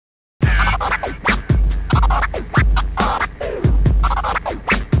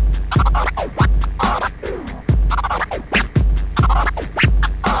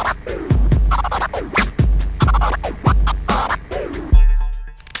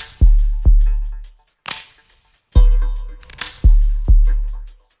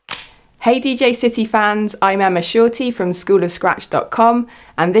Hey DJcity fans, I'm Emma Shorty from schoolofscratch.com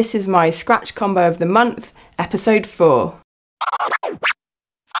and this is my Scratch Combo of the Month, episode 4.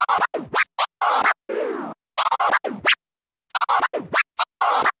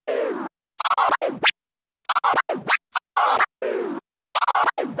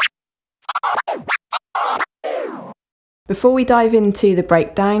 Before we dive into the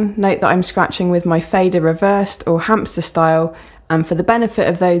breakdown, note that I'm scratching with my fader reversed or hamster style, and for the benefit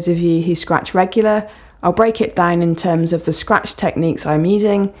of those of you who scratch regular, I'll break it down in terms of the scratch techniques I'm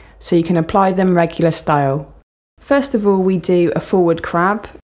using so you can apply them regular style. First of all, we do a forward crab.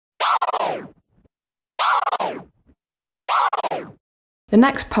 The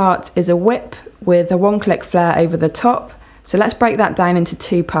next part is a whip with a one-click flare over the top, so let's break that down into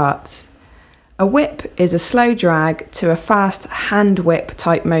two parts. A whip is a slow drag to a fast hand whip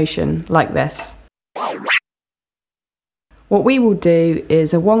type motion, like this. What we will do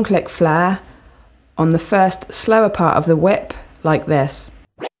is a one-click flare on the first slower part of the whip, like this,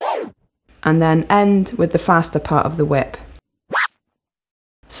 and then end with the faster part of the whip.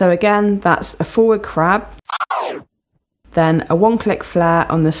 So again, that's a forward crab, then a one-click flare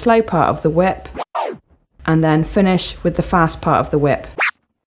on the slow part of the whip, and then finish with the fast part of the whip.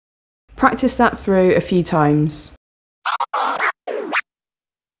 Practice that through a few times.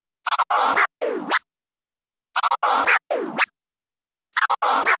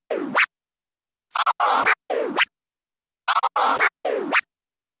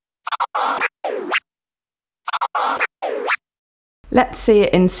 Let's see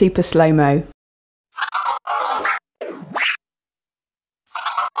it in super slow-mo.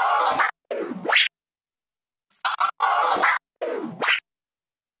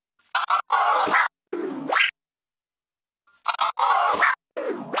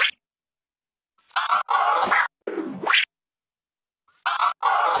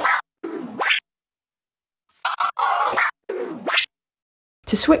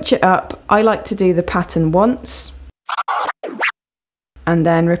 To switch it up, I like to do the pattern once, and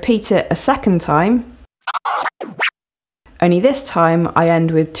then repeat it a second time, only this time I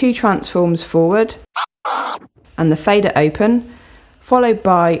end with 2 transforms forward and the fader open, followed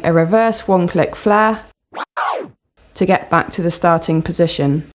by a reverse one-click flare to get back to the starting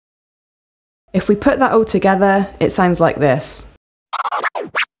position. If we put that all together, it sounds like this.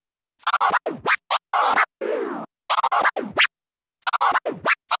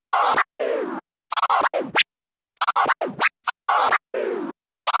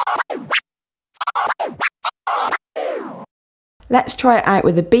 Let's try it out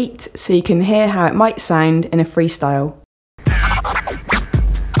with a beat so you can hear how it might sound in a freestyle.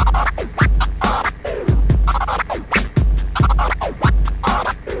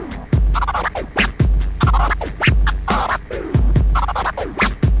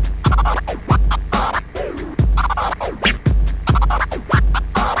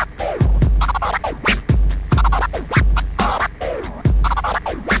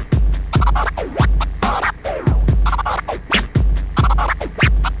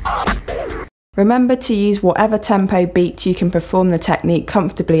 Remember to use whatever tempo beat you can perform the technique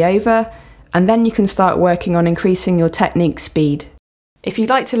comfortably over, and then you can start working on increasing your technique speed. If you'd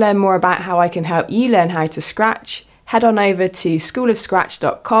like to learn more about how I can help you learn how to scratch, head on over to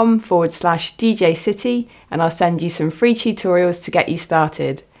schoolofscratch.com/DJcity and I'll send you some free tutorials to get you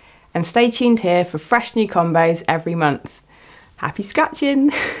started. And stay tuned here for fresh new combos every month. Happy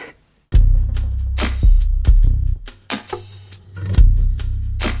scratching!